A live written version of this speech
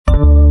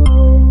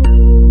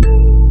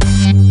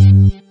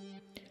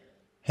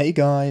Hey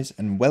guys,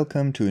 and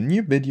welcome to a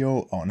new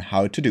video on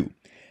how to do.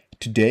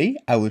 Today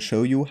I will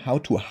show you how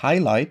to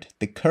highlight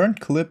the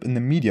current clip in the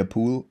media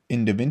pool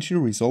in DaVinci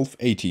Resolve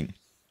 18.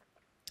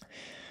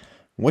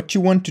 What you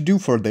want to do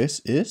for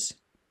this is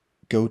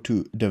go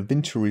to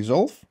DaVinci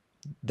Resolve,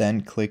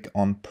 then click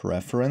on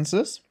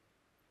Preferences.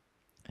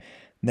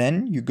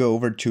 Then you go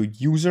over to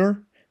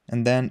User,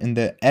 and then in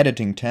the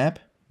Editing tab,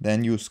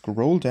 then you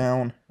scroll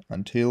down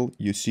until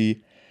you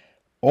see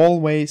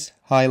Always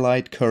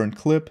highlight current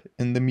clip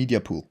in the media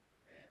pool.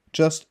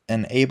 Just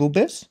enable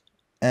this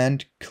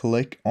and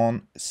click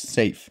on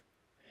Save.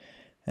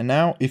 And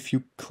now if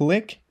you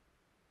click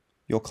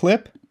your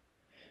clip,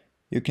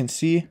 you can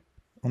see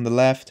on the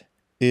left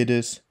it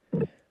is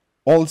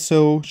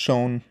also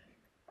shown,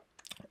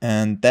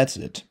 and that's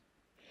it.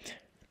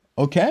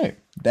 Okay,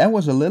 that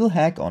was a little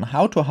hack on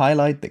how to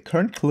highlight the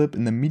current clip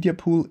in the media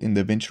pool in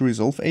DaVinci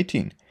Resolve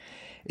 18.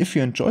 If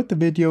you enjoyed the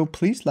video,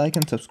 please like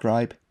and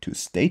subscribe to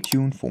stay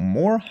tuned for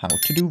more how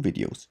to do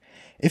videos.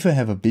 If you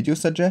have a video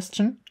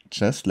suggestion,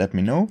 just let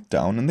me know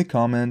down in the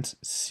comments.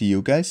 See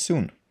you guys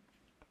soon.